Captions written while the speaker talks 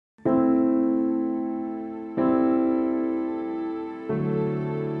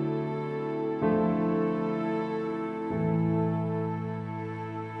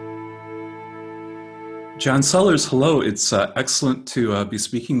John Sellars, hello. It's excellent to be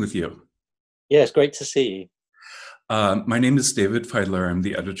speaking with you. Yeah, it's great to see you. My name is David Feidler. I'm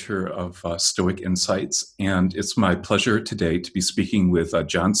the editor of Stoic Insights, and it's my pleasure today to be speaking with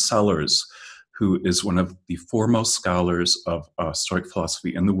John Sellars, who is one of the foremost scholars of Stoic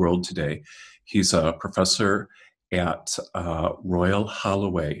philosophy in the world today. He's a professor at Royal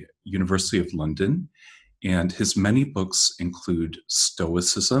Holloway, University of London, and his many books include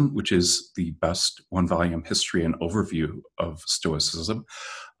Stoicism, which is the best one-volume history and overview of Stoicism.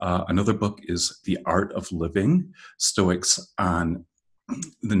 Another book is The Art of Living, Stoics on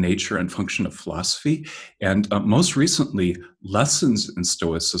the Nature and Function of Philosophy. And most recently, Lessons in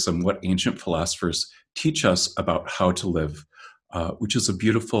Stoicism, What Ancient Philosophers Teach Us About How to Live, which is a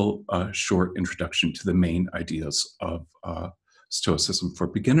beautiful short introduction to the main ideas of Stoicism for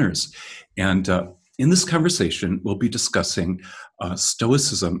beginners. And in this conversation, we'll be discussing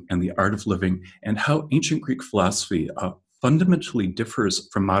Stoicism and the art of living and how ancient Greek philosophy fundamentally differs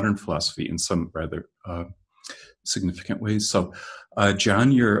from modern philosophy in some rather significant ways. So,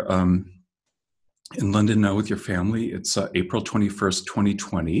 John, you're in London now with your family. It's April 21st,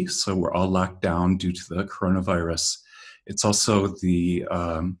 2020, so we're all locked down due to the coronavirus. It's also the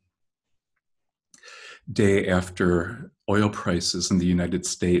day after oil prices in the United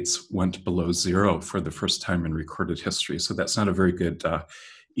States went below zero for the first time in recorded history. So that's not a very good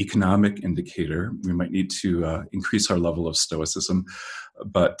economic indicator. We might need to increase our level of stoicism.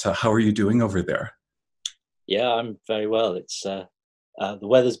 But how are you doing over there? Yeah, I'm very well. It's the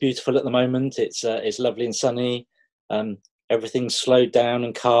weather's beautiful at the moment. It's lovely and sunny. Everything's slowed down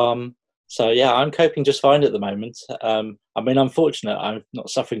and calm. So yeah, I'm coping just fine at the moment. I mean, I'm fortunate. I'm not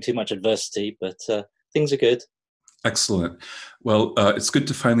suffering too much adversity, but things are good. Excellent. Well, it's good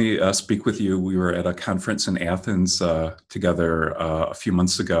to finally speak with you. We were at a conference in Athens together a few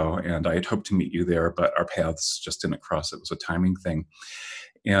months ago, and I had hoped to meet you there, but our paths just didn't cross. It was a timing thing.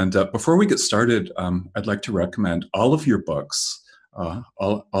 And before we get started, I'd like to recommend all of your books,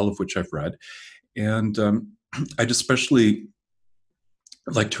 all of which I've read. And I'd especially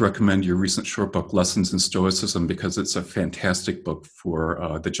like to recommend your recent short book, Lessons in Stoicism, because it's a fantastic book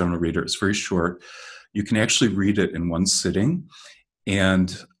for the general reader. It's very short. You can actually read it in one sitting.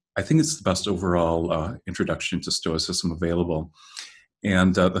 And I think it's the best overall introduction to Stoicism available.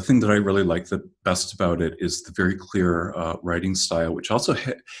 And the thing that I really like the best about it is the very clear writing style, which also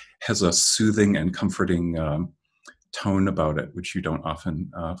has a soothing and comforting tone about it, which you don't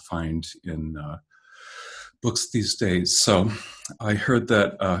often find in books these days. So I heard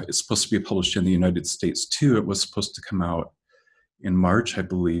that it's supposed to be published in the United States too. It was supposed to come out in March, I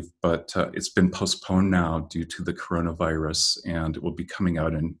believe, but it's been postponed now due to the coronavirus, and it will be coming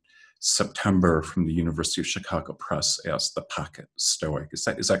out in September from the University of Chicago Press as the Pocket Stoic. Is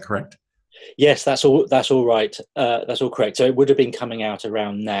that correct? Yes, that's all. That's all right. That's all correct. So it would have been coming out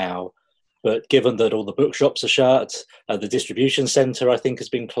around now, but given that all the bookshops are shut, the distribution centre I think has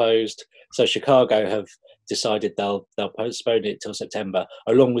been closed. So Chicago have decided they'll postpone it till September,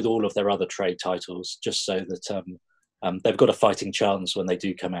 along with all of their other trade titles, just so that they've got a fighting chance when they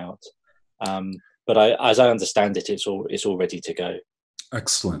do come out. But as I understand it, it's all ready to go.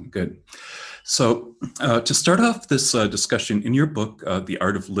 Excellent, good. So to start off this discussion, in your book, The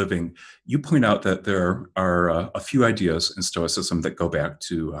Art of Living, you point out that there are a few ideas in Stoicism that go back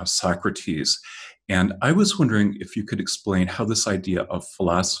to Socrates. And I was wondering if you could explain how this idea of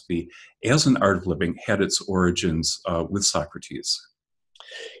philosophy as an art of living had its origins with Socrates.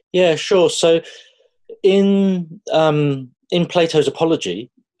 Yeah, sure. So in Plato's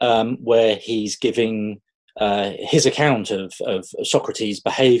Apology, where he's giving his account of Socrates'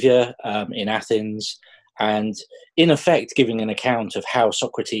 behavior in Athens, and in effect giving an account of how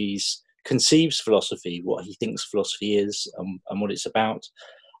Socrates conceives philosophy, what he thinks philosophy is, and what it's about.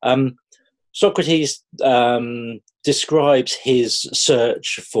 Socrates describes his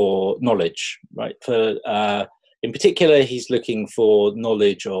search for knowledge, right? In particular, he's looking for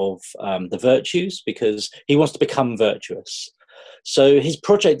knowledge of the virtues because he wants to become virtuous. So his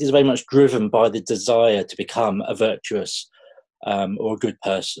project is very much driven by the desire to become a virtuous or a good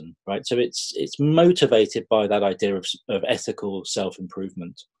person, right? So it's motivated by that idea of ethical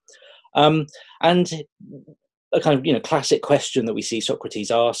self-improvement. And a kind of classic question that we see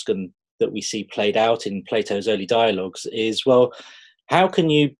Socrates ask and that we see played out in Plato's early dialogues is, well, how can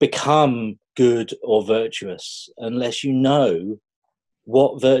you become good or virtuous unless you know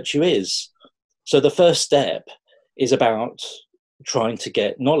what virtue is? So the first step is about trying to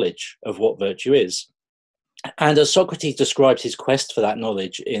get knowledge of what virtue is. And as Socrates describes his quest for that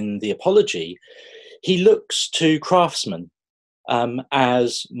knowledge in the Apology, he looks to craftsmen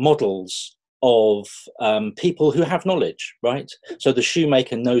as models of people who have knowledge, right? So the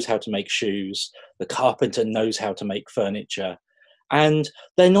shoemaker knows how to make shoes, the carpenter knows how to make furniture, and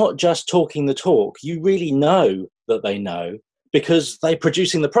they're not just talking the talk. You really know that they know because they're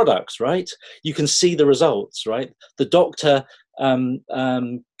producing the products, right? You can see the results, right? The doctor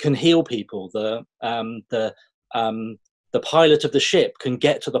can heal people. The pilot of the ship can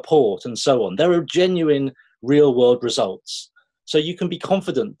get to the port, and so on. There are genuine, real-world results. So you can be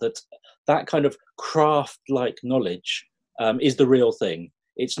confident that that kind of craft-like knowledge is the real thing.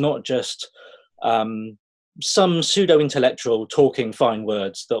 It's not just some pseudo-intellectual talking fine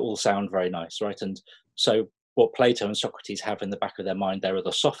words that all sound very nice, right? And so what Plato and Socrates have in the back of their mind, there are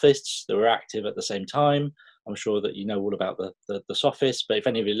the sophists that were active at the same time. I'm sure that you know all about the sophists, but if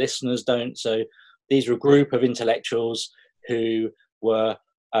any of your listeners don't, so these are a group of intellectuals who were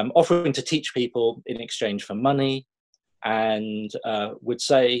offering to teach people in exchange for money, and would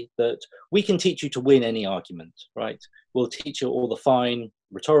say that we can teach you to win any argument, right? We'll teach you all the fine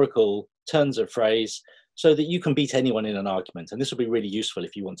rhetorical turns of phrase so that you can beat anyone in an argument. And this will be really useful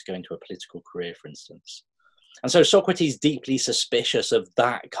if you want to go into a political career, for instance. And so Socrates is deeply suspicious of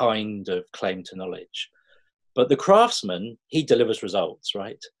that kind of claim to knowledge. But the craftsman, he delivers results,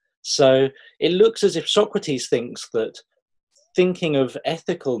 right? So it looks as if Socrates thinks that thinking of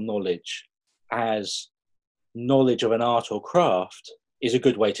ethical knowledge as knowledge of an art or craft is a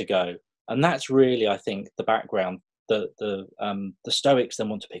good way to go. And that's really, I think, the background that the Stoics then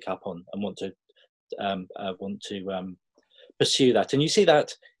want to pick up on and want to pursue that. And you see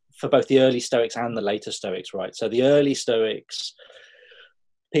that for both the early Stoics and the later Stoics, right? So the early Stoics,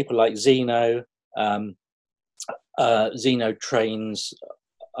 people like Zeno, Zeno trains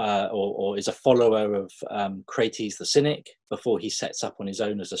or is a follower of Crates the Cynic before he sets up on his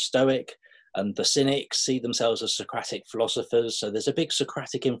own as a Stoic. And the Cynics see themselves as Socratic philosophers. So there's a big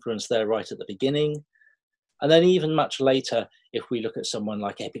Socratic influence there right at the beginning. And then even much later, if we look at someone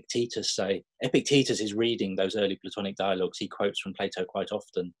like Epictetus, say, Epictetus is reading those early Platonic dialogues. He quotes from Plato quite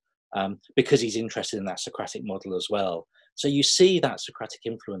often because he's interested in that Socratic model as well. So you see that Socratic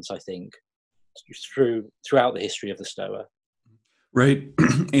influence, I think, throughout the history of the Stoa. Right.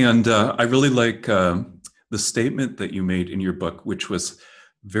 And I really like the statement that you made in your book, which was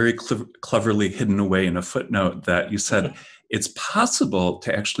very cleverly hidden away in a footnote, that you said it's possible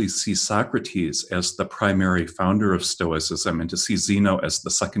to actually see Socrates as the primary founder of Stoicism and to see Zeno as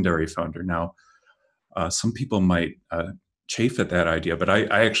the secondary founder. Now, some people might chafe at that idea, but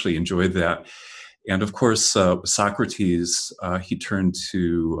I actually enjoy that. And of course, Socrates, he turned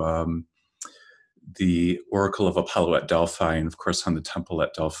to the Oracle of Apollo at Delphi, and of course on the temple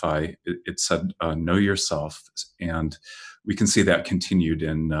at Delphi, it said, know yourself. And we can see that continued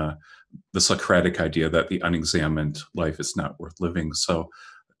in the Socratic idea that the unexamined life is not worth living. So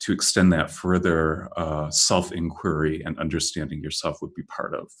to extend that further, self-inquiry and understanding yourself would be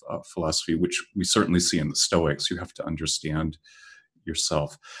part of philosophy, which we certainly see in the Stoics. You have to understand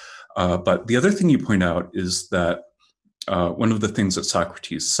yourself. But the other thing you point out is that one of the things that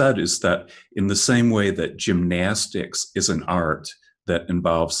Socrates said is that in the same way that gymnastics is an art that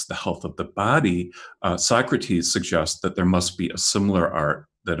involves the health of the body, Socrates suggests that there must be a similar art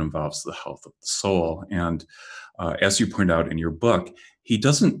that involves the health of the soul. And as you point out in your book, he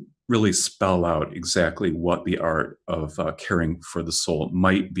doesn't really spell out exactly what the art of caring for the soul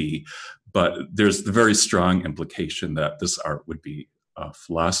might be, but there's the very strong implication that this art would be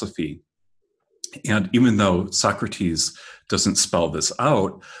philosophy. And even though Socrates doesn't spell this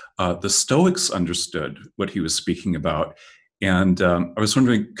out, the Stoics understood what he was speaking about. And I was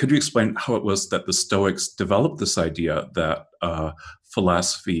wondering, could you explain how it was that the Stoics developed this idea that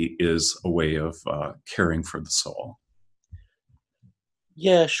philosophy is a way of caring for the soul?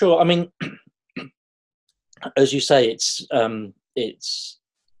 Yeah, sure. I mean, as you say, it's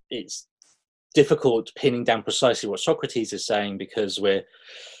difficult pinning down precisely what Socrates is saying because we're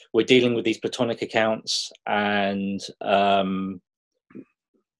dealing with these Platonic accounts, and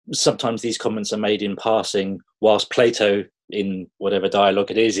sometimes these comments are made in passing, whilst Plato, in whatever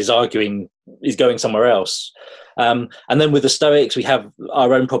dialogue it is going somewhere else. And then with the Stoics, we have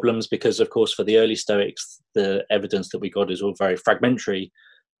our own problems because, of course, for the early Stoics, the evidence that we got is all very fragmentary.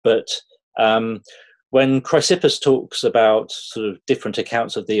 But when Chrysippus talks about sort of different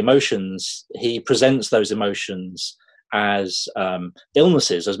accounts of the emotions, he presents those emotions as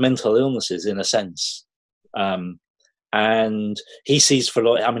illnesses, as mental illnesses in a sense. And he sees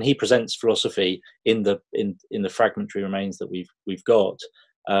he presents philosophy in the fragmentary remains that we've got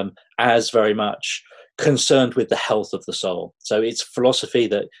as very much concerned with the health of the soul. So it's philosophy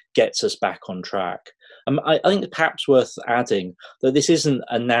that gets us back on track. I think perhaps worth adding that this isn't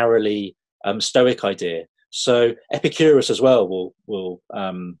a narrowly Stoic idea. So Epicurus as well will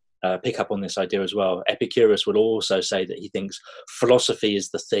pick up on this idea as well. Epicurus will also say that he thinks philosophy is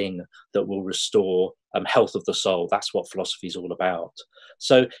the thing that will restore health of the soul. That's what philosophy is all about.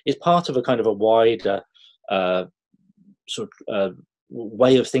 So it's part of a kind of a wider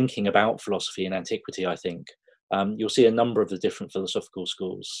way of thinking about philosophy in antiquity, I think. You'll see a number of the different philosophical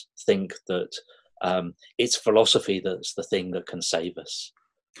schools think that it's philosophy that's the thing that can save us.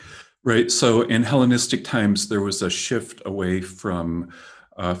 Right. So in Hellenistic times, there was a shift away from,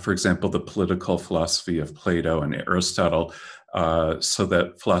 for example, the political philosophy of Plato and Aristotle, so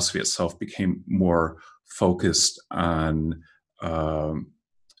that philosophy itself became more focused on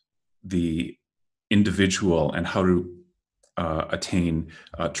the individual and how to attain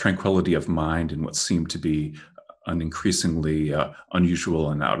tranquility of mind in what seemed to be an increasingly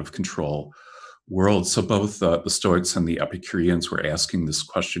unusual and out of control world. So both the Stoics and the Epicureans were asking this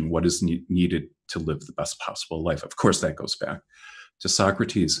question: what is needed to live the best possible life? Of course, that goes back to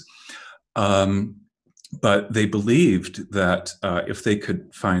Socrates. But they believed that if they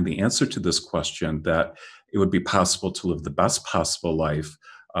could find the answer to this question, that it would be possible to live the best possible life,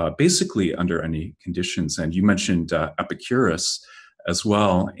 basically under any conditions. And you mentioned Epicurus as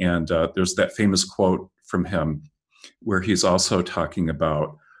well. And there's that famous quote from him where he's also talking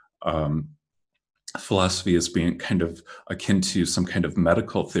about philosophy as being kind of akin to some kind of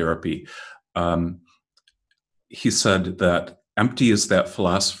medical therapy. He said that empty is that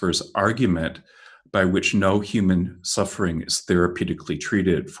philosopher's argument by which no human suffering is therapeutically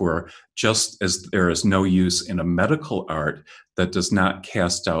treated. For just as there is no use in a medical art that does not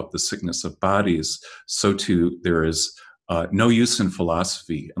cast out the sickness of bodies, so too there is no use in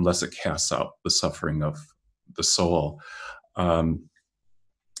philosophy unless it casts out the suffering of the soul.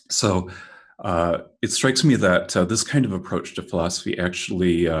 So it strikes me that this kind of approach to philosophy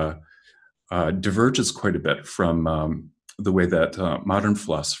actually diverges quite a bit from the way that modern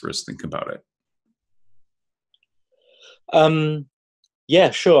philosophers think about it.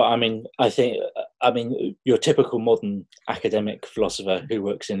 Yeah, sure. I mean, your typical modern academic philosopher who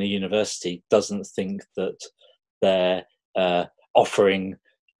works in a university doesn't think that they're offering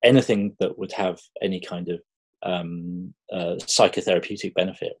anything that would have any kind of psychotherapeutic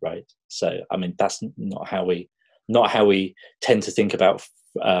benefit, right? So, I mean, that's not how we tend to think about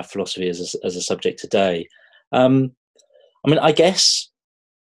philosophy as a subject today. I mean, I guess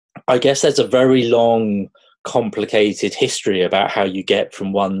there's a very long, complicated history about how you get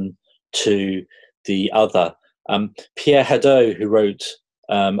from one to the other. Pierre Hadot, who wrote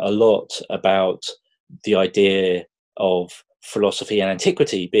a lot about the idea of philosophy and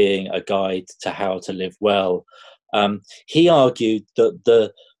antiquity being a guide to how to live well, he argued that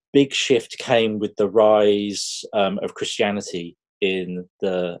the big shift came with the rise of Christianity in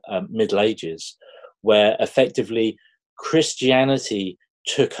the Middle Ages, where effectively Christianity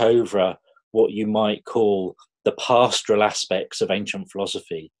took over what you might call the pastoral aspects of ancient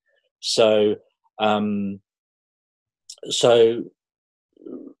philosophy. So the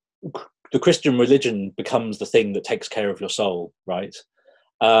Christian religion becomes the thing that takes care of your soul, right?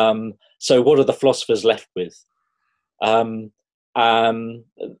 So what are the philosophers left with? And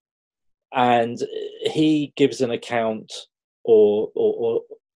he gives an account, or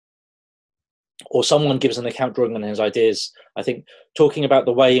someone gives an account drawing on his ideas, I think, talking about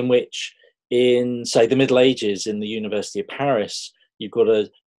the way in which, in, say, the Middle Ages in the University of Paris, you've got a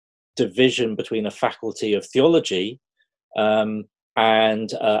division between a faculty of theology and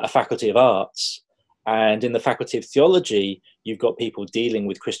a faculty of arts. And in the faculty of theology, you've got people dealing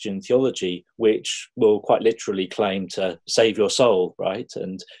with Christian theology, which will quite literally claim to save your soul, right?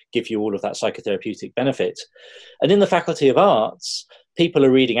 And give you all of that psychotherapeutic benefit. And in the faculty of arts, people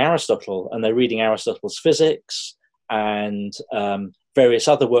are reading Aristotle, and they're reading Aristotle's physics and various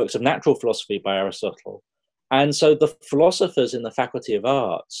other works of natural philosophy by Aristotle. And so the philosophers in the faculty of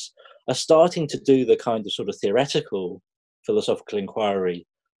arts are starting to do the kind of sort of theoretical philosophical inquiry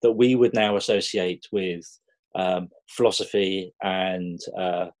that we would now associate with philosophy and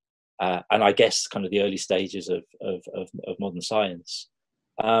I guess kind of the early stages of modern science.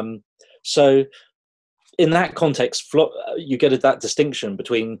 So in that context, you get that distinction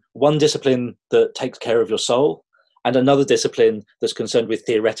between one discipline that takes care of your soul and another discipline that's concerned with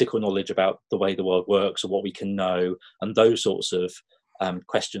theoretical knowledge about the way the world works or what we can know, and those sorts of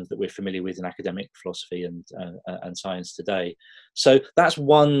questions that we're familiar with in academic philosophy and science today. So that's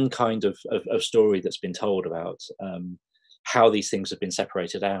one kind of story that's been told about how these things have been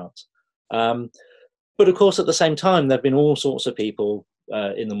separated out. But of course, at the same time, there have been all sorts of people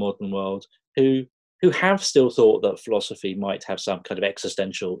in the modern world who have still thought that philosophy might have some kind of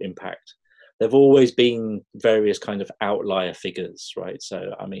existential impact. there've always been various kind of outlier figures, right?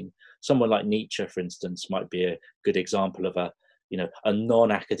 So, I mean, someone like Nietzsche, for instance, might be a good example of a, you know, a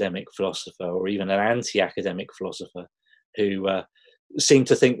non-academic philosopher or even an anti-academic philosopher who seemed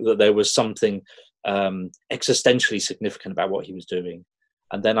to think that there was something existentially significant about what he was doing.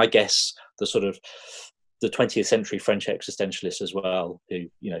 And then I guess the sort of the 20th century French existentialists as well, who,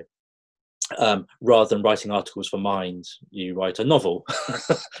 you know, rather than writing articles for Mind, you write a novel,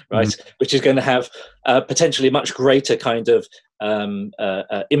 right? Mm-hmm. Which is going to have potentially a much greater kind of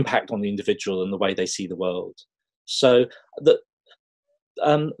impact on the individual and the way they see the world. So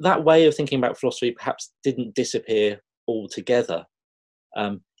that way of thinking about philosophy perhaps didn't disappear altogether,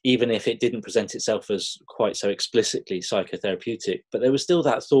 even if it didn't present itself as quite so explicitly psychotherapeutic. But there was still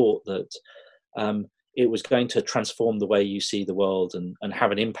that thought that it was going to transform the way you see the world and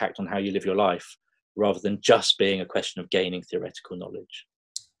have an impact on how you live your life, rather than just being a question of gaining theoretical knowledge.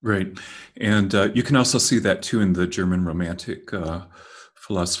 Right. And you can also see that too in the German Romantic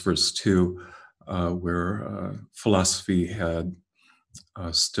philosophers too, where philosophy had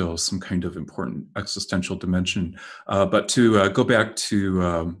still some kind of important existential dimension. But to go back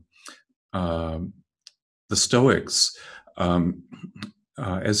to the Stoics,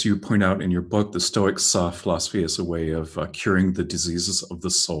 as you point out in your book, the Stoics saw philosophy as a way of curing the diseases of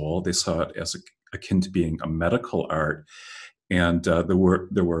the soul. They saw it as akin to being a medical art. And there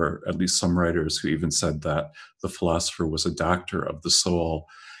were at least some writers who even said that the philosopher was a doctor of the soul.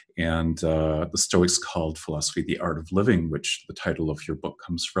 And the Stoics called philosophy the art of living, which the title of your book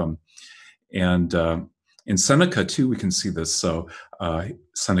comes from. And in Seneca, too, we can see this. So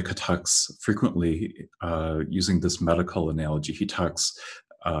Seneca talks frequently using this medical analogy.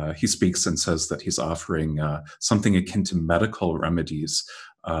 He speaks and says that he's offering something akin to medical remedies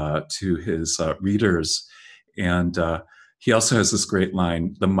to his readers. And he also has this great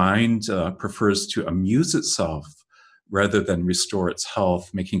line: the mind prefers to amuse itself rather than restore its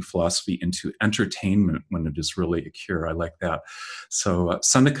health, making philosophy into entertainment when it is really a cure. I like that. So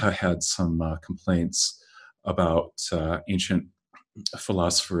Seneca had some complaints about ancient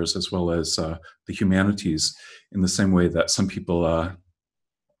philosophers as well as the humanities in the same way that some people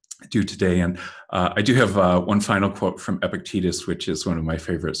do today. And I do have one final quote from Epictetus, which is one of my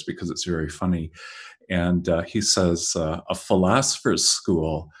favorites because it's very funny. And he says, a philosopher's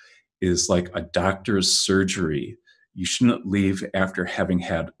school is like a doctor's surgery. You shouldn't leave after having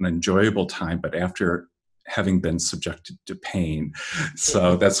had an enjoyable time, but after having been subjected to pain.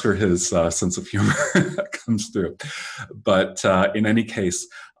 So that's where his sense of humor comes through. But in any case,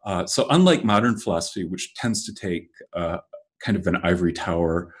 so unlike modern philosophy, which tends to take kind of an ivory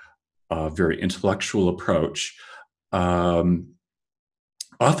tower, very intellectual approach,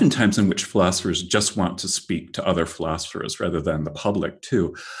 oftentimes in which philosophers just want to speak to other philosophers rather than the public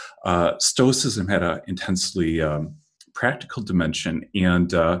too. Stoicism had an intensely practical dimension,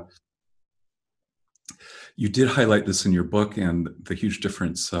 and you did highlight this in your book and the huge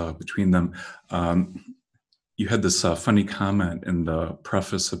difference between them. You had this funny comment in the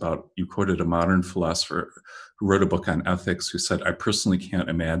preface about, you quoted a modern philosopher who wrote a book on ethics who said, I personally can't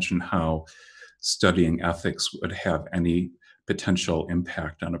imagine how studying ethics would have any potential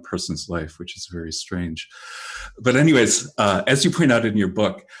impact on a person's life, which is very strange. But anyways, as you point out in your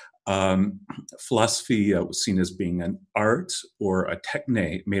book, philosophy was seen as being an art or a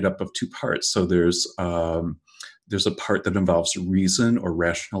techne made up of two parts. So there's a part that involves reason or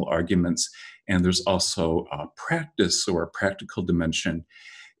rational arguments, and there's also practice or a practical dimension.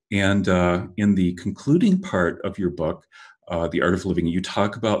 And in the concluding part of your book, The Art of Living, you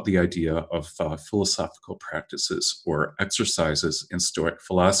talk about the idea of philosophical practices or exercises in Stoic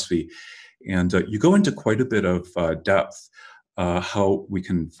philosophy. And you go into quite a bit of depth how we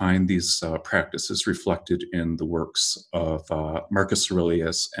can find these practices reflected in the works of Marcus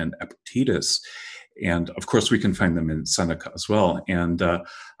Aurelius and Epictetus. And of course, we can find them in Seneca as well. And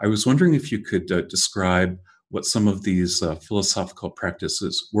I was wondering if you could describe what some of these philosophical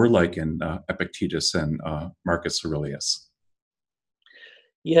practices were like in Epictetus and Marcus Aurelius.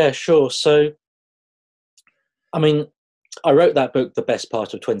 Yeah, sure. So, I mean, I wrote that book the best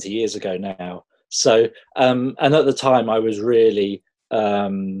part of 20 years ago now. So, and at the time I was really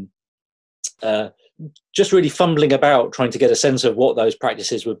just really fumbling about trying to get a sense of what those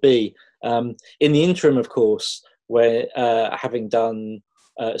practices would be. In the interim, of course, where having done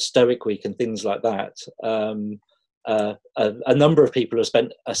Stoic Week and things like that, a number of people have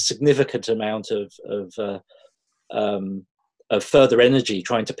spent a significant amount of further energy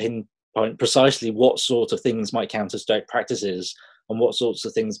trying to pinpoint precisely what sort of things might count as Stoic practices and what sorts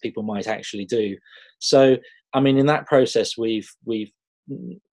of things people might actually do. So, I mean, in that process, we've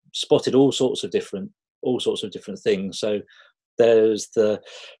spotted all sorts of different things. So there's the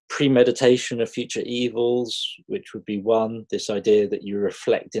premeditation of future evils, which would be one, this idea that you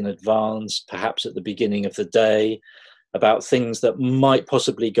reflect in advance, perhaps at the beginning of the day, about things that might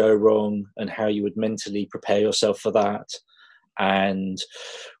possibly go wrong and how you would mentally prepare yourself for that, and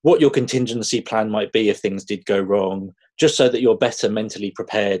what your contingency plan might be if things did go wrong, just so that you're better mentally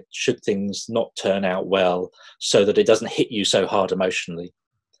prepared should things not turn out well, so that it doesn't hit you so hard emotionally.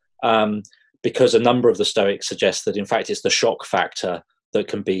 Because a number of the Stoics suggest that in fact it's the shock factor that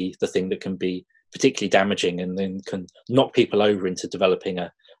can be the thing that can be particularly damaging and then can knock people over into developing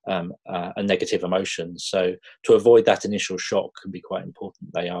a negative emotion. So to avoid that initial shock can be quite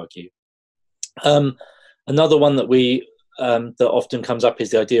important, they argue. Another one that that often comes up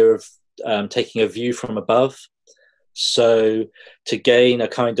is the idea of taking a view from above. So to gain a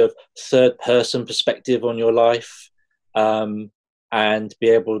kind of third person perspective on your life, and be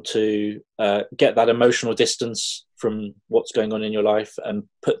able to get that emotional distance from what's going on in your life and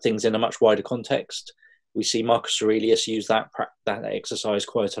put things in a much wider context. We see Marcus Aurelius use that exercise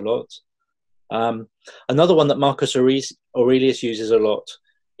quite a lot. Another one that Marcus Aurelius uses a lot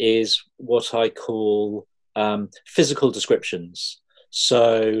is what I call physical descriptions.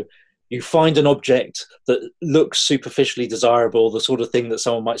 So you find an object that looks superficially desirable, the sort of thing that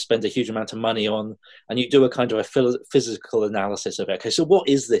someone might spend a huge amount of money on, and you do a kind of a physical analysis of it. Okay, so what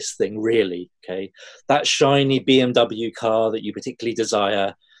is this thing really? Okay, that shiny BMW car that you particularly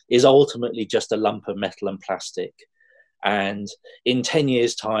desire is ultimately just a lump of metal and plastic. And in 10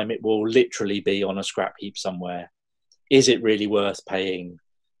 years' time, it will literally be on a scrap heap somewhere. Is it really worth paying,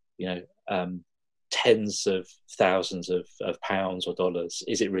 tens of thousands of pounds or dollars?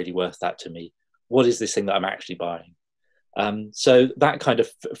 Is it really worth that to me? What is this thing that I'm actually buying? So that kind of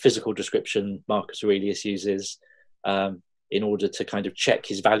physical description Marcus Aurelius uses in order to kind of check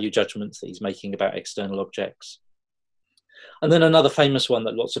his value judgments that he's making about external objects. And then another famous one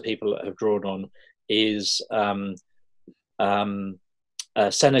that lots of people have drawn on is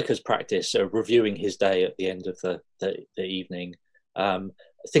Seneca's practice of reviewing his day at the end of the evening,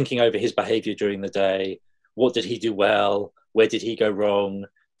 thinking over his behavior during the day. What did he do well? Where did he go wrong?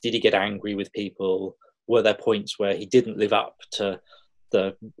 Did he get angry with people? Were there points where he didn't live up to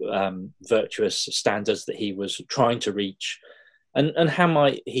the virtuous standards that he was trying to reach? And how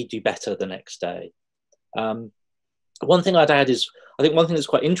might he do better the next day? One thing I'd add is, I think one thing that's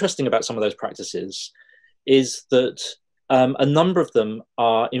quite interesting about some of those practices is that a number of them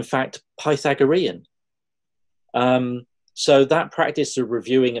are in fact Pythagorean. So that practice of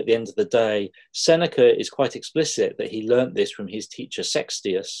reviewing at the end of the day, Seneca is quite explicit that he learnt this from his teacher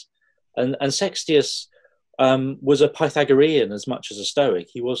Sextius. And Sextius was a Pythagorean as much as a Stoic.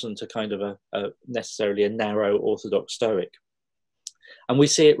 He wasn't a kind of necessarily a narrow orthodox Stoic. And we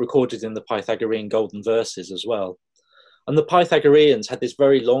see it recorded in the Pythagorean golden verses as well. And the Pythagoreans had this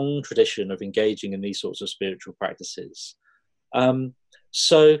very long tradition of engaging in these sorts of spiritual practices.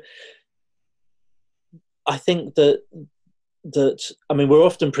 So I think that we're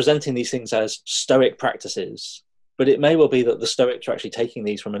often presenting these things as Stoic practices, but it may well be that the Stoics are actually taking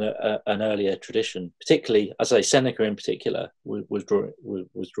these from an earlier tradition, particularly, as I say, Seneca in particular was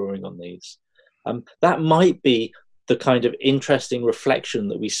drawing on these. That might be the kind of interesting reflection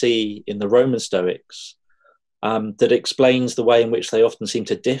that we see in the Roman Stoics, that explains the way in which they often seem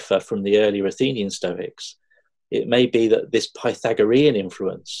to differ from the earlier Athenian Stoics. It may be that this Pythagorean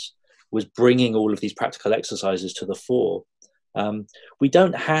influence was bringing all of these practical exercises to the fore. We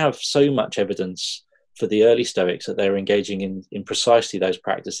don't have so much evidence for the early Stoics that they're engaging in precisely those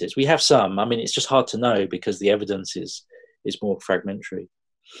practices. We have some. It's just hard to know because the evidence is more fragmentary.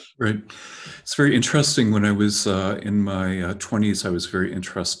 Right. It's very interesting. When I was in my 20s, I was very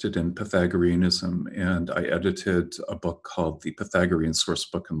interested in Pythagoreanism, and I edited a book called The Pythagorean Source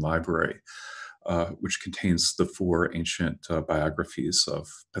Book and Library, which contains the 4 ancient biographies of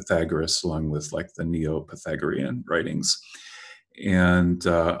Pythagoras, along with like the Neo-Pythagorean writings. And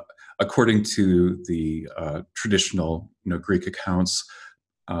according to the traditional Greek accounts,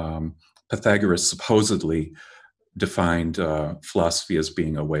 Pythagoras supposedly defined philosophy as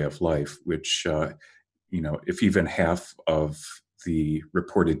being a way of life, which, if even half of the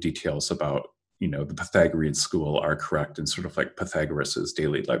reported details about, the Pythagorean school are correct and sort of like Pythagoras's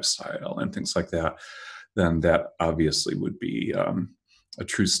daily lifestyle and things like that, then that obviously would be a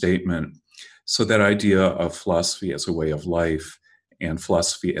true statement. So that idea of philosophy as a way of life and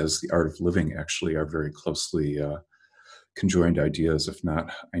philosophy as the art of living actually are very closely conjoined ideas, if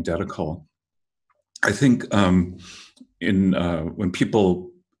not identical. I think when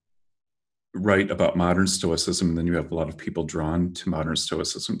people right about modern Stoicism, and then you have a lot of people drawn to modern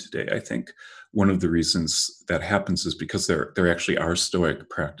Stoicism today. I think one of the reasons that happens is because there actually are Stoic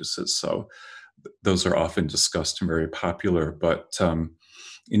practices. So those are often discussed and very popular. But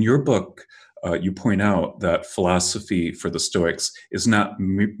in your book, you point out that philosophy for the Stoics is not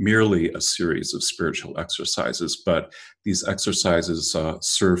merely a series of spiritual exercises, but these exercises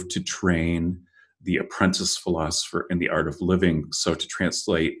serve to train the apprentice philosopher in the art of living, so to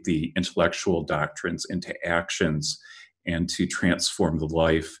translate the intellectual doctrines into actions and to transform the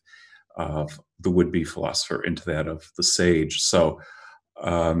life of the would-be philosopher into that of the sage. So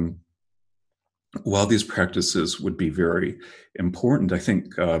um, while these practices would be very important, I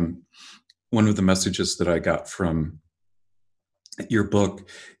think one of the messages that I got from your book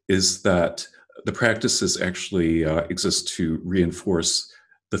is that the practices actually exist to reinforce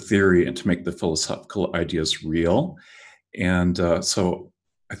the theory and to make the philosophical ideas real. And so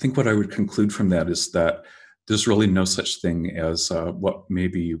I think what I would conclude from that is that there's really no such thing as what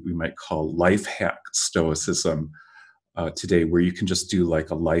maybe we might call life hack Stoicism today, where you can just do like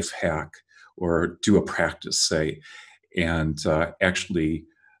a life hack or do a practice, say, and actually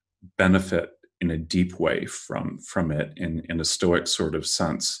benefit in a deep way from it in a Stoic sort of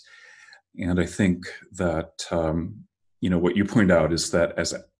sense. And I think that what you point out is that,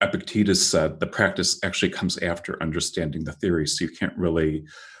 as Epictetus said, the practice actually comes after understanding the theory. So you can't really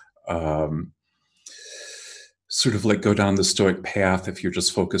um, sort of like go down the Stoic path if you're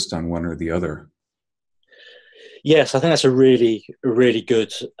just focused on one or the other. Yes, I think that's a really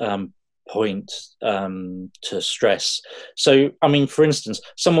good point to stress. So, I mean, for instance,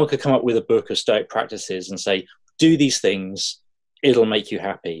 someone could come up with a book of Stoic practices and say, do these things, it'll make you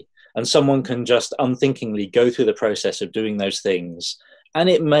happy. And someone can just unthinkingly go through the process of doing those things, and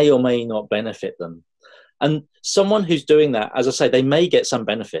it may or may not benefit them. And someone who's doing that, as I say, they may get some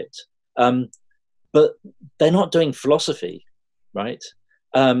benefit, but they're not doing philosophy, right?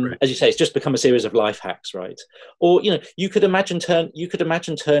 Right. As you say, it's just become a series of life hacks, right? Or you could imagine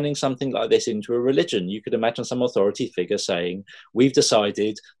turning something like this into a religion. You could imagine some authority figure saying, "We've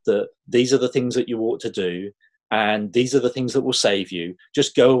decided that these are the things that you ought to do, and these are the things that will save you.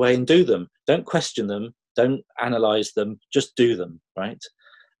 Just go away and do them. Don't question them. Don't analyze them. Just do them." Right?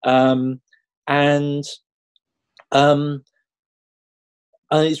 And um,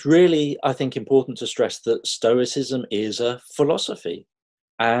 and it's really, I think, important to stress that Stoicism is a philosophy,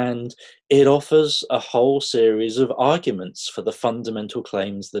 and it offers a whole series of arguments for the fundamental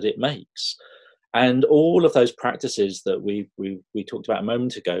claims that it makes. And all of those practices that we talked about a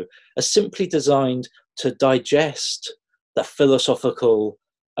moment ago are simply designed to digest the philosophical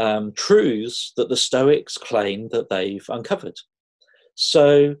truths that the Stoics claim that they've uncovered.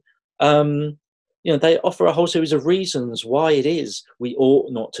 So, um, they offer a whole series of reasons why it is we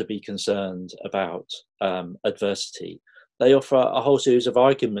ought not to be concerned about adversity. They offer a whole series of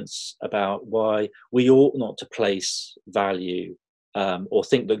arguments about why we ought not to place value or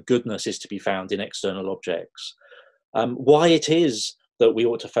think that goodness is to be found in external objects. Why it is that we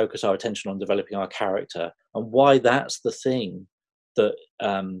ought to focus our attention on developing our character, and why that's the thing that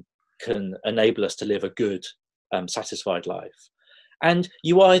can enable us to live a good, satisfied life. And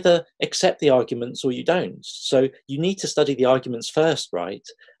you either accept the arguments or you don't. So you need to study the arguments first, right?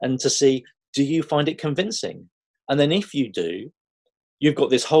 And to see, do you find it convincing? And then if you do, you've got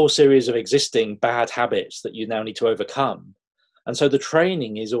this whole series of existing bad habits that you now need to overcome. And so the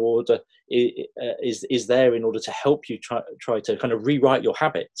training is there in order to help you try to kind of rewrite your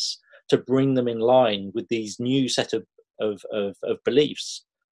habits, to bring them in line with these new set of beliefs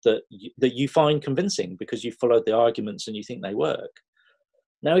that you find convincing because you followed the arguments and you think they work.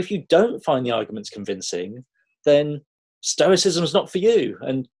 Now, if you don't find the arguments convincing, then Stoicism is not for you,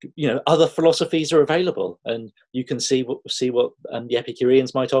 and other philosophies are available, and you can see what the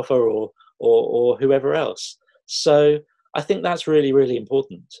Epicureans might offer, or whoever else. So I think that's really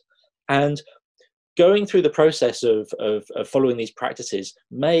important. And going through the process of following these practices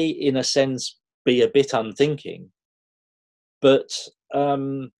may, in a sense, be a bit unthinking, but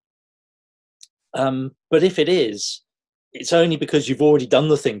if it is, it's only because you've already done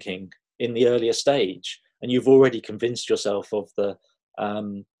the thinking in the earlier stage, and you've already convinced yourself of the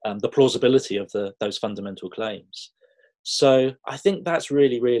plausibility of those fundamental claims. So I think that's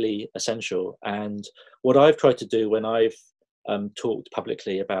really essential. And what I've tried to do when I've talked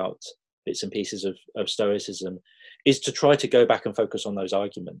publicly about bits and pieces of Stoicism is to try to go back and focus on those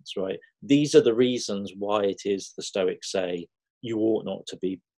arguments, right? These are the reasons why it is the Stoics say you ought not to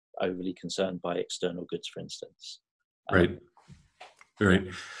be overly concerned by external goods, for instance. Right. Right.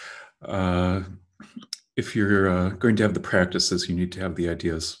 Yeah. Uh, if you're going to have the practices, you need to have the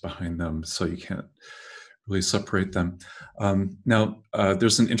ideas behind them, so you can't really separate them.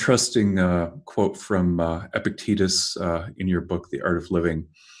 There's an interesting quote from Epictetus in your book, The Art of Living,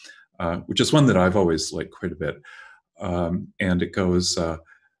 which is one that I've always liked quite a bit. And it goes,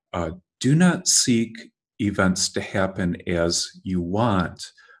 do not seek events to happen as you want,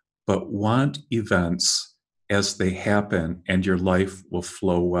 but want events as they happen, and your life will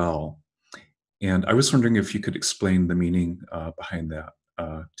flow well. And I was wondering if you could explain the meaning behind that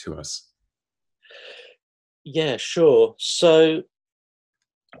to us. Yeah, sure. So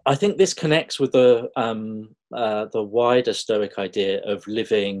I think this connects with the wider Stoic idea of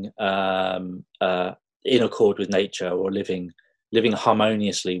living in accord with nature, or living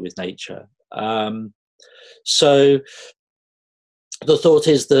harmoniously with nature. So the thought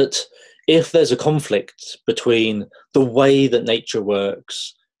is that if there's a conflict between the way that nature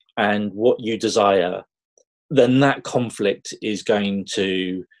works and what you desire, then that conflict is going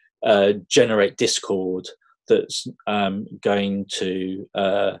to generate discord that's going to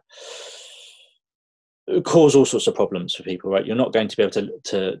cause all sorts of problems for people, right? You're not going to be able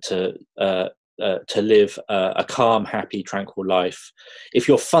to live a calm, happy, tranquil life if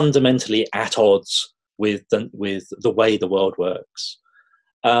you're fundamentally at odds with the way the world works.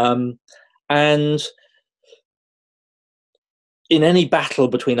 And in any battle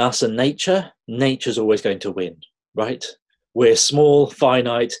between us and nature, nature's always going to win, right? We're small,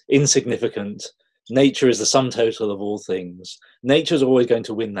 finite, insignificant. Nature is the sum total of all things. Nature's always going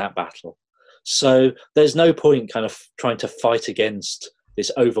to win that battle. So there's no point kind of trying to fight against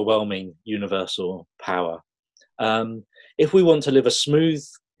this overwhelming universal power. If we want to live a smooth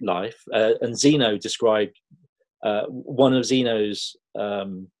life, and Zeno described one of Zeno's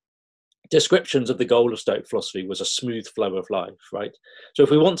descriptions of the goal of Stoic philosophy was a smooth flow of life, right? So if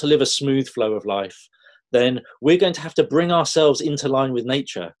we want to live a smooth flow of life, then we're going to have to bring ourselves into line with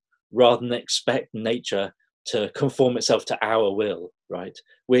nature rather than expect nature to conform itself to our will, right?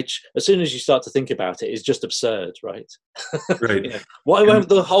 Which, as soon as you start to think about it, is just absurd, right? Right. Why won't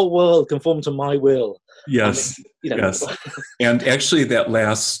the whole world conform to my will? Yes. Yes. And actually, that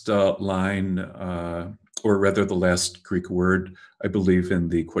last line, or rather the last Greek word, I believe in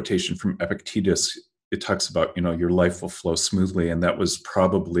the quotation from Epictetus, it talks about, your life will flow smoothly. And that was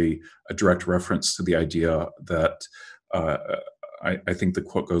probably a direct reference to the idea that I think the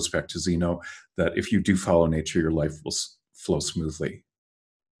quote goes back to Zeno, that if you do follow nature, your life will flow smoothly.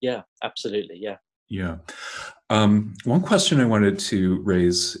 Yeah, absolutely. Yeah. Yeah. One question I wanted to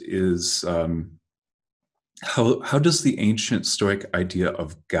raise is how does the ancient Stoic idea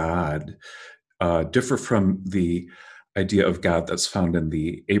of God differ from the idea of God that's found in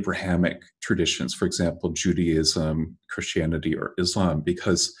the Abrahamic traditions, for example, Judaism, Christianity, or Islam,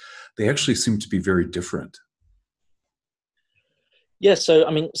 because they actually seem to be very different. Yeah, so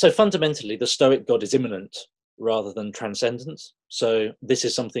fundamentally, the Stoic God is immanent rather than transcendent. So this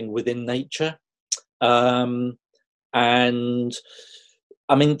is something within nature, and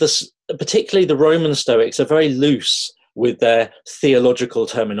particularly the Roman Stoics are very loose with their theological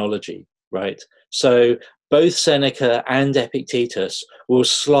terminology, right? So both Seneca and Epictetus will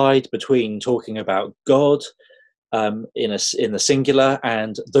slide between talking about God in the singular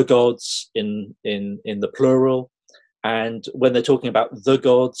and the gods in the plural. And when they're talking about the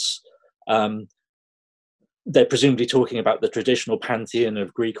gods, they're presumably talking about the traditional pantheon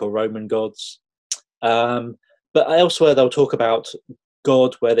of Greek or Roman gods. But elsewhere, they'll talk about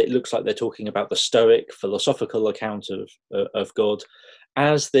God, where it looks like they're talking about the Stoic philosophical account of God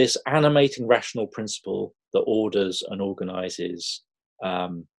as this animating rational principle that orders and organizes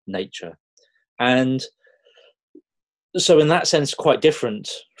nature. And so in that sense, quite different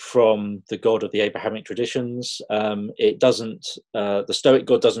from the God of the Abrahamic traditions. It doesn't, the Stoic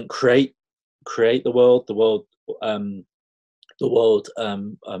God doesn't create the world. The world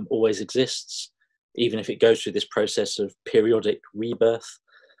always exists, even if it goes through this process of periodic rebirth.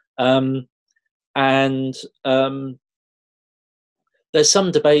 And there's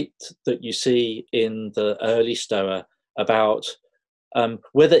some debate that you see in the early Stoa about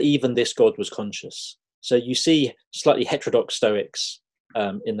whether even this God was conscious. So you see slightly heterodox Stoics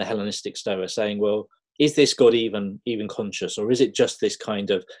in the Hellenistic Stoa saying, well, is this God even conscious, or is it just this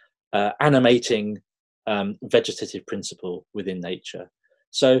kind of animating vegetative principle within nature?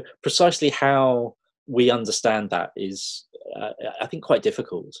 So precisely how we understand that is, I think, quite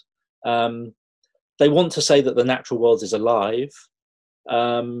difficult. They want to say that the natural world is alive,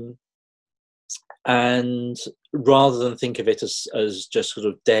 and rather than think of it as just sort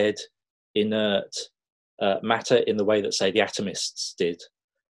of dead, inert matter in the way that, say, the atomists did.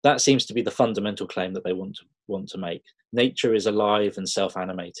 That seems to be the fundamental claim that they want to make. Nature is alive and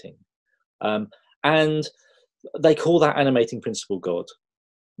self-animating, and they call that animating principle God.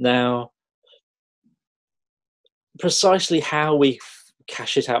 Now, precisely how we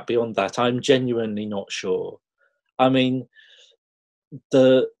cash it out beyond that, I'm genuinely not sure. I mean,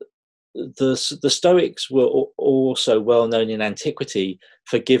 the Stoics were also well known in antiquity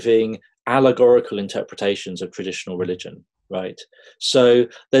for giving allegorical interpretations of traditional religion, right? So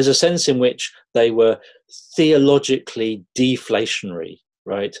there's a sense in which they were theologically deflationary,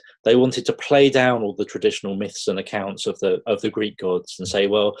 right? They wanted to play down all the traditional myths and accounts of the Greek gods and say,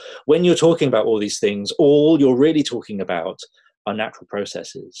 well, when you're talking about all these things, all you're really talking about are natural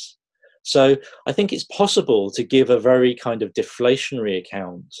processes. So I think it's possible to give a very kind of deflationary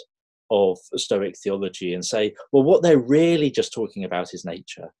account of Stoic theology and say, well, what they're really just talking about is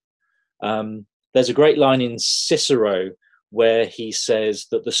nature. There's a great line in Cicero where he says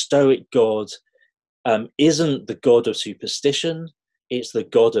that the Stoic God isn't the god of superstition, it's the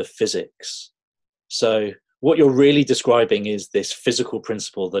god of physics. So what you're really describing is this physical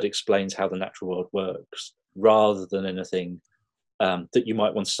principle that explains how the natural world works, rather than anything that you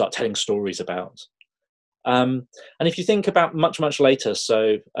might want to start telling stories about. And if you think about much later,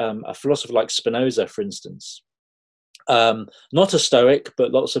 so a philosopher like Spinoza, for instance, not a Stoic,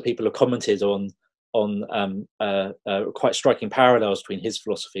 but lots of people have commented on quite striking parallels between his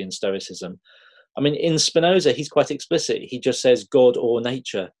philosophy and Stoicism. I mean, in Spinoza, he's quite explicit. He just says God or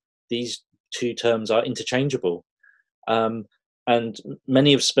nature. These two terms are interchangeable. And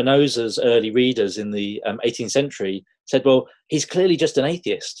many of Spinoza's early readers in the 18th century said, well, he's clearly just an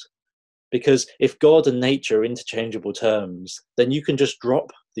atheist. Because if God and nature are interchangeable terms, then you can just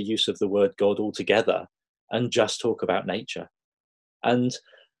drop the use of the word God altogether and just talk about nature. And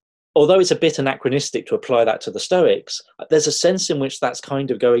although it's a bit anachronistic to apply that to the Stoics, there's a sense in which that's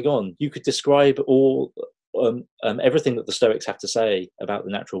kind of going on. You could describe all everything that the Stoics have to say about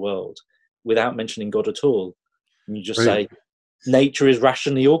the natural world without mentioning God at all. And you just say, nature is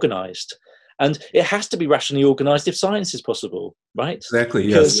rationally organized. And it has to be rationally organized if science is possible, right? Exactly,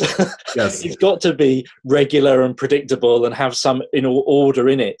 yes. Yes. It's got to be regular and predictable and have some order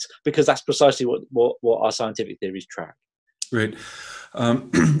in it, because that's precisely what our scientific theories track. Right.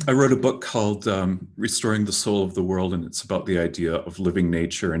 I wrote a book called Restoring the Soul of the World, and it's about the idea of living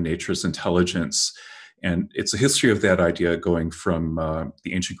nature and nature's intelligence. And it's a history of that idea going from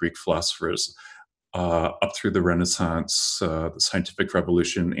the ancient Greek philosophers up through the Renaissance, the scientific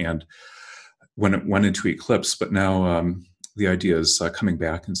revolution, and when it went into eclipse, but now the idea is coming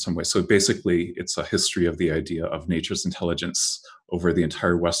back in some way. So basically, it's a history of the idea of nature's intelligence over the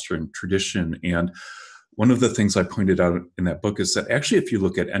entire Western tradition. And one of the things I pointed out in that book is that actually, if you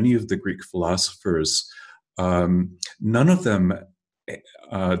look at any of the Greek philosophers, none of them,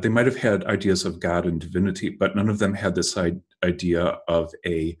 they might have had ideas of God and divinity, but none of them had this idea of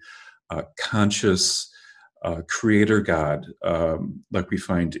a conscious creator God, like we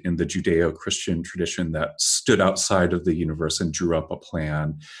find in the Judeo-Christian tradition that stood outside of the universe and drew up a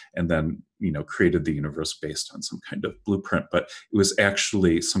plan and then, created the universe based on some kind of blueprint. But it was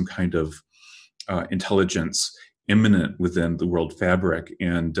actually some kind of intelligence immanent within the world fabric.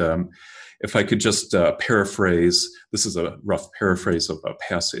 And if I could just paraphrase, this is a rough paraphrase of a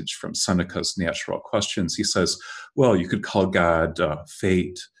passage from Seneca's Natural Questions. He says, well, you could call God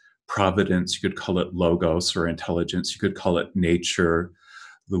fate, providence, you could call it logos or intelligence, you could call it nature,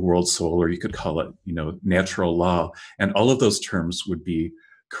 the world soul, or you could call it, natural law. And all of those terms would be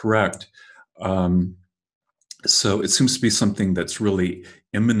correct. So it seems to be something that's really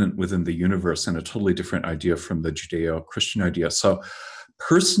immanent within the universe and a totally different idea from the Judeo-Christian idea. So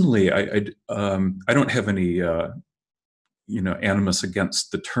personally, I don't have any, animus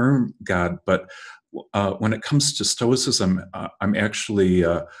against the term God, but when it comes to Stoicism, I actually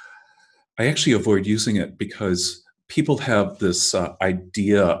avoid using it because people have this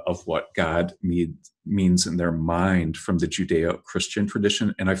idea of what God means in their mind from the Judeo-Christian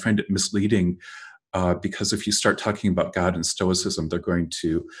tradition, and I find it misleading because if you start talking about God and Stoicism, they're going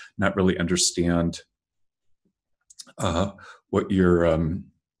to not really understand what you're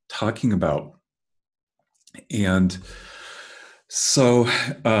talking about. And so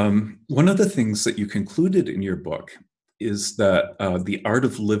one of the things that you concluded in your book is that the art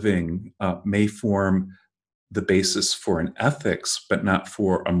of living may form the basis for an ethics, but not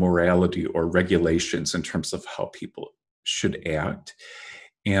for a morality or regulations in terms of how people should act.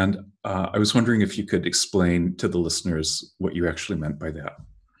 And I was wondering if you could explain to the listeners what you actually meant by that.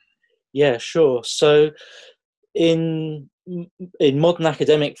 Yeah, sure. So in modern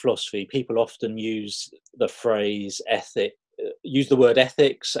academic philosophy, people often use the phrase use the word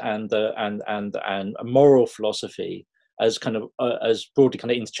ethics and moral philosophy as kind of as broadly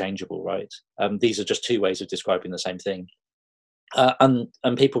kind of interchangeable, right? These are just two ways of describing the same thing, and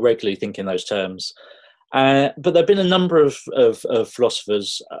people regularly think in those terms. But there have been a number of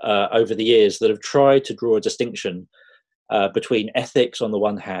philosophers over the years that have tried to draw a distinction between ethics on the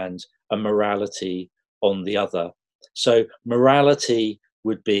one hand and morality on the other. So morality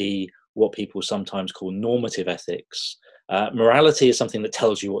would be what people sometimes call normative ethics. Morality is something that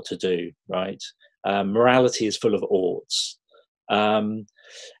tells you what to do, right? Morality is full of oughts.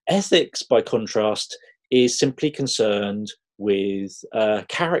 Ethics, by contrast, is simply concerned with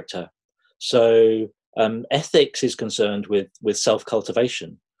character. So ethics is concerned with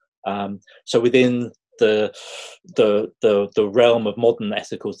self-cultivation. So within the realm of modern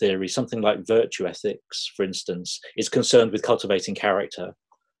ethical theory, something like virtue ethics, for instance, is concerned with cultivating character.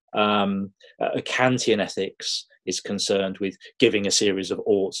 A Kantian ethics is concerned with giving a series of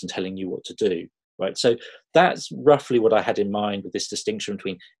oughts and telling you what to do, right? So that's roughly what I had in mind with this distinction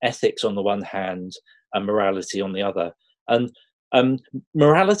between ethics on the one hand and morality on the other. And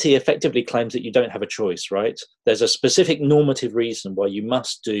morality effectively claims that you don't have a choice, right? There's a specific normative reason why you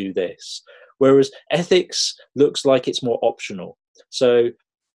must do this, whereas ethics looks like it's more optional. So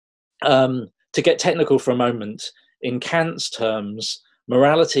to get technical for a moment, in Kant's terms,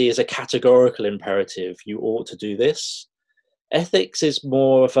 morality is a categorical imperative. You ought to do this. Ethics is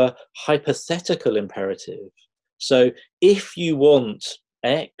more of a hypothetical imperative. So if you want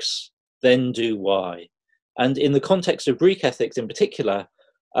X, then do Y. And in the context of Greek ethics in particular,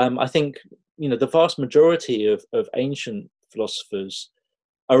 I think the vast majority of ancient philosophers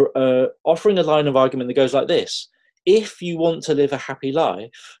are offering a line of argument that goes like this: if you want to live a happy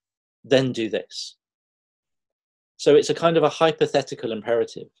life, then do this. So it's a kind of a hypothetical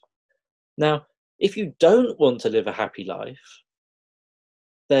imperative. Now, if you don't want to live a happy life,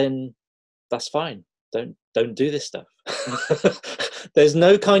 then that's fine. Don't do this stuff. there's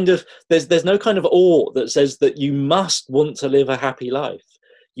no kind of ought that says that you must want to live a happy life.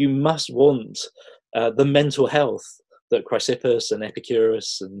 You must want the mental health that Chrysippus and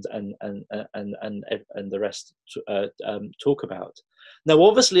Epicurus and the rest talk about. Now,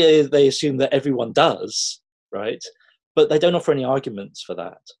 obviously, they assume that everyone does, right? But they don't offer any arguments for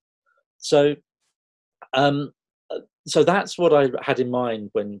that. So that's what I had in mind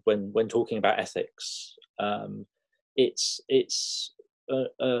when talking about ethics. It's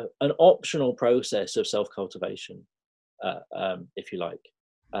an optional process of self-cultivation, if you like.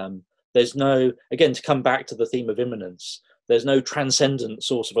 There's no, again, to come back to the theme of immanence, there's no transcendent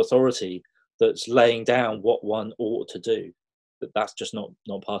source of authority that's laying down what one ought to do. That's just not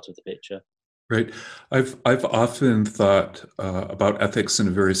part of the picture. Right. I've often thought about ethics in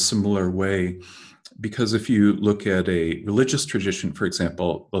a very similar way, because if you look at a religious tradition, for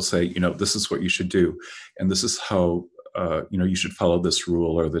example, they'll say, this is what you should do, and this is how you should follow this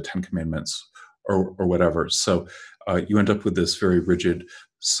rule or the 10 Commandments or whatever. So you end up with this very rigid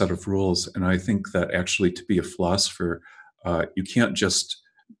set of rules. And I think that actually, to be a philosopher, you can't just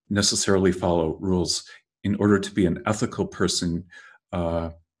necessarily follow rules. In order to be an ethical person,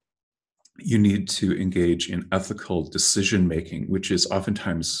 you need to engage in ethical decision making, which is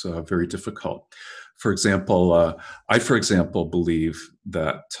oftentimes very difficult. For example, I believe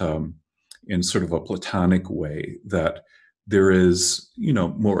that in sort of a Platonic way, that there is,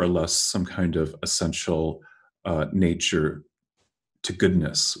 more or less some kind of essential nature to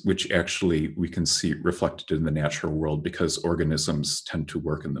goodness, which actually we can see reflected in the natural world, because organisms tend to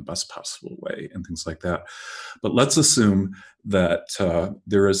work in the best possible way and things like that. But let's assume that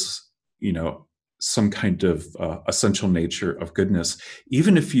there is, some kind of essential nature of goodness.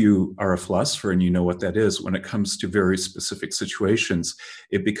 Even if you are a philosopher and you know what that is, when it comes to very specific situations,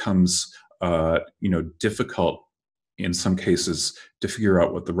 it becomes, difficult in some cases to figure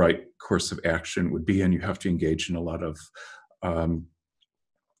out what the right course of action would be, and you have to engage in a lot of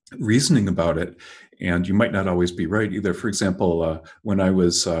reasoning about it, and you might not always be right either. For example, when I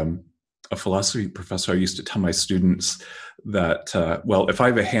was a philosophy professor, I used to tell my students that, if I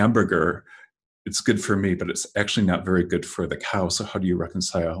have a hamburger, it's good for me, but it's actually not very good for the cow. So how do you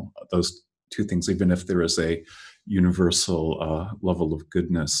reconcile those two things, even if there is a universal level of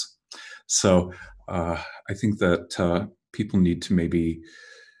goodness? So I think that people need to maybe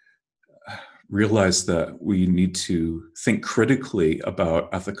realize that we need to think critically about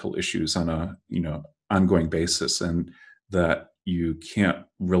ethical issues on a ongoing basis, and that you can't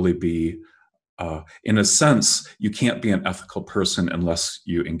really be, in a sense, you can't be an ethical person unless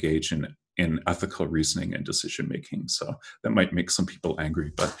you engage in ethical reasoning and decision making. So that might make some people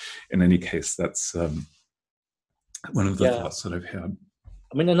angry, but in any case, that's one of the Yeah. thoughts that I've had.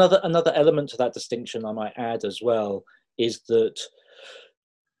 I mean, another element to that distinction I might add as well is that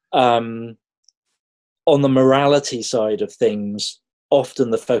um, on the morality side of things,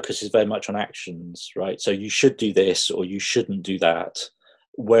 often the focus is very much on actions, right? So you should do this or you shouldn't do that.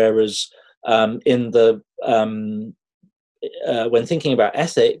 Whereas in the when thinking about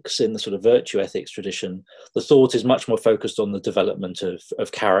ethics in the sort of virtue ethics tradition, the thought is much more focused on the development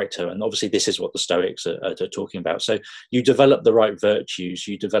of character. And obviously, this is what the Stoics are talking about. So you develop the right virtues,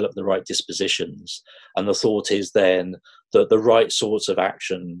 you develop the right dispositions. And the thought is then that the right sorts of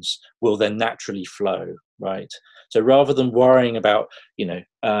actions will then naturally flow, right? So rather than worrying about,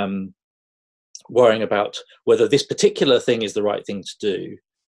 worrying about whether this particular thing is the right thing to do,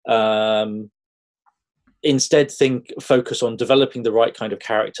 instead focus on developing the right kind of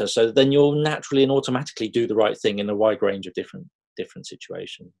character, so then you'll naturally and automatically do the right thing in a wide range of different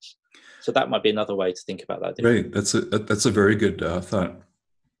situations. So that might be another way to think about that. Right. That's a very good thought.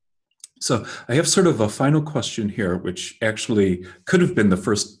 So I have sort of a final question here, which actually could have been the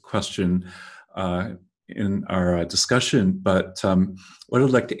first question in our discussion, but what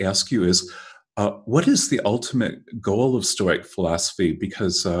I'd like to ask you is, what is the ultimate goal of Stoic philosophy?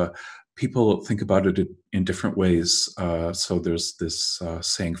 Because people think about it in different ways. So there's this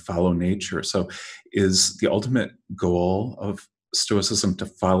saying, follow nature. So is the ultimate goal of Stoicism to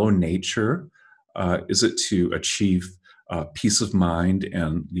follow nature? Is it to achieve peace of mind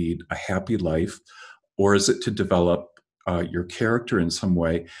and lead a happy life? Or is it to develop your character in some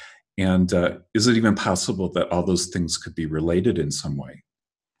way? And is it even possible that all those things could be related in some way?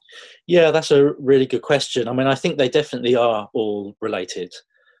 Yeah, that's a really good question. I mean, I think they definitely are all related.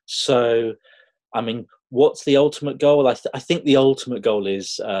 So, I mean, what's the ultimate goal? I think the ultimate goal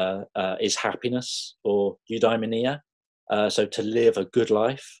is happiness, or eudaimonia. So to live a good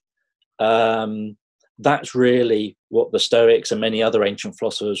life. That's really what the Stoics and many other ancient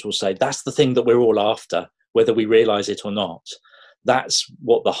philosophers will say. That's the thing that we're all after, whether we realize it or not. That's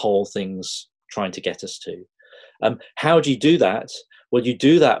what the whole thing's trying to get us to. How do you do that? Well, you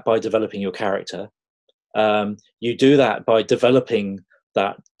do that by developing your character. You do that by developing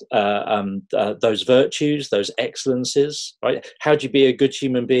those virtues, those excellences, right? How do you be a good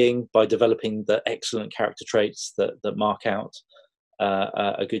human being? By developing the excellent character traits that mark out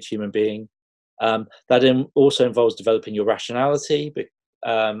a good human being. That also involves developing your rationality,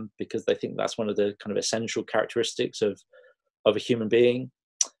 because they think that's one of the kind of essential characteristics of a human being.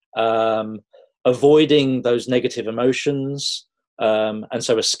 Avoiding those negative emotions, and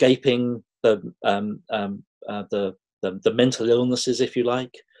so escaping the mental illnesses, if you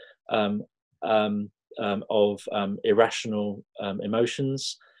like, of irrational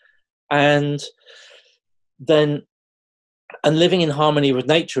emotions, and living in harmony with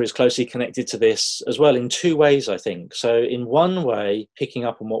nature is closely connected to this as well, in two ways, I think. So in one way, picking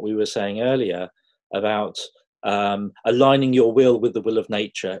up on what we were saying earlier about aligning your will with the will of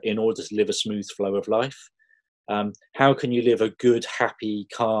nature in order to live a smooth flow of life. How can you live a good, happy,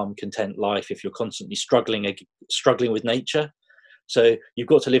 calm, content life if you're constantly struggling with nature? So you've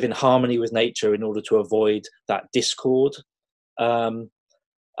got to live in harmony with nature in order to avoid that discord. But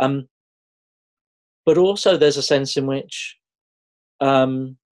also there's a sense in which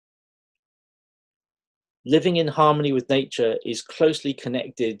living in harmony with nature is closely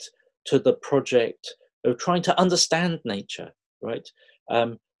connected to the project of trying to understand nature, right?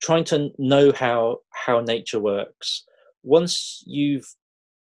 Trying to know how nature works. Once you've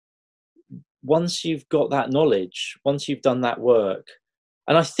got that knowledge, once you've done that work,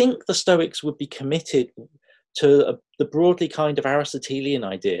 and I think the Stoics would be committed to the broadly kind of Aristotelian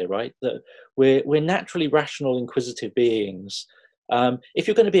idea, right? That we're naturally rational, inquisitive beings. If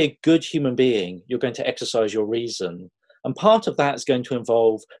you're going to be a good human being, you're going to exercise your reason. And part of that is going to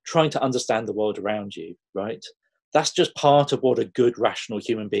involve trying to understand the world around you, right? That's just part of what a good, rational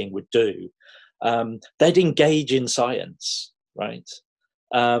human being would do. They'd engage in science, right?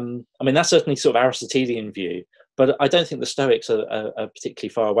 I mean, that's certainly sort of Aristotelian view, but I don't think the Stoics are particularly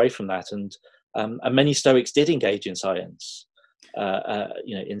far away from that. And many Stoics did engage in science,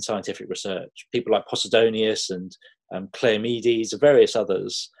 in scientific research. People like Posidonius and Cleomedes and various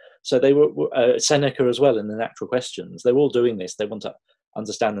others. So they were Seneca as well in the Natural Questions. They're all doing this. They want to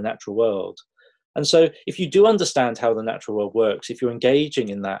understand the natural world. And so if you do understand how the natural world works, if you're engaging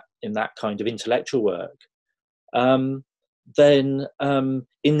in that kind of intellectual work, then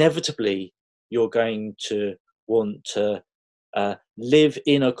inevitably you're going to want to live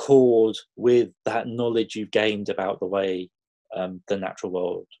in accord with that knowledge you've gained about the way the natural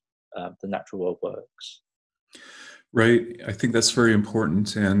world works. Right. I think that's very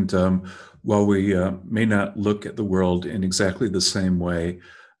important. And while we may not look at the world in exactly the same way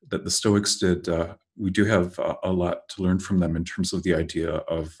that the Stoics did, we do have a lot to learn from them in terms of the idea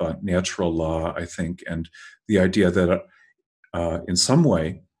of natural law, I think, and the idea that in some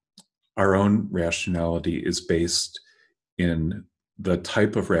way our own rationality is based in the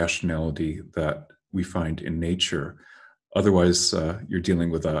type of rationality that we find in nature. Otherwise, you're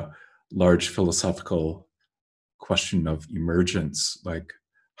dealing with a large philosophical question of emergence, like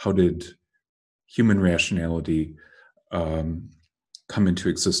how did human rationality um, come into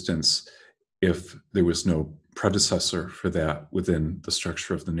existence if there was no predecessor for that within the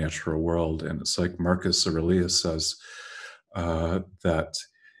structure of the natural world? And it's like Marcus Aurelius says that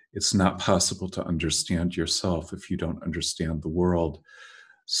it's not possible to understand yourself if you don't understand the world.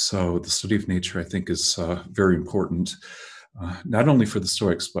 So the study of nature, I think, is very important, not only for the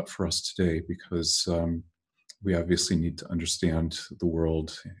Stoics, but for us today, because we obviously need to understand the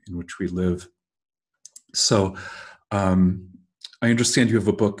world in which we live. So um, I understand you have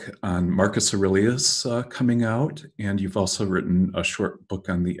a book on Marcus Aurelius coming out, and you've also written a short book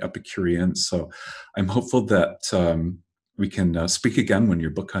on the Epicureans. So I'm hopeful that we can speak again when your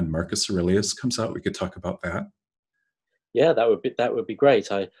book on Marcus Aurelius comes out. We could talk about that. Yeah, that would be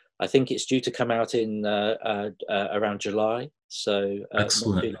great. I think it's due to come out in around July, so not too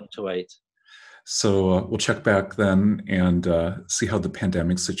Excellent. long to wait. So we'll check back then and see how the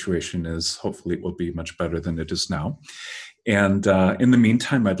pandemic situation is. Hopefully, it will be much better than it is now. And in the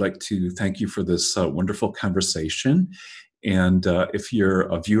meantime, I'd like to thank you for this wonderful conversation. And if you're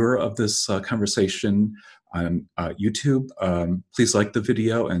a viewer of this conversation on YouTube, please like the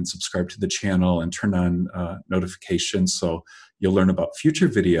video and subscribe to the channel and turn on notifications so you'll learn about future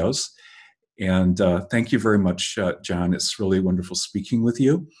videos. And thank you very much, John. It's really wonderful speaking with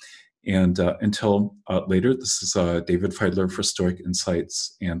you. And until later, this is David Feidler for Stoic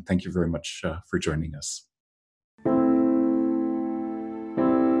Insights, and thank you very much for joining us.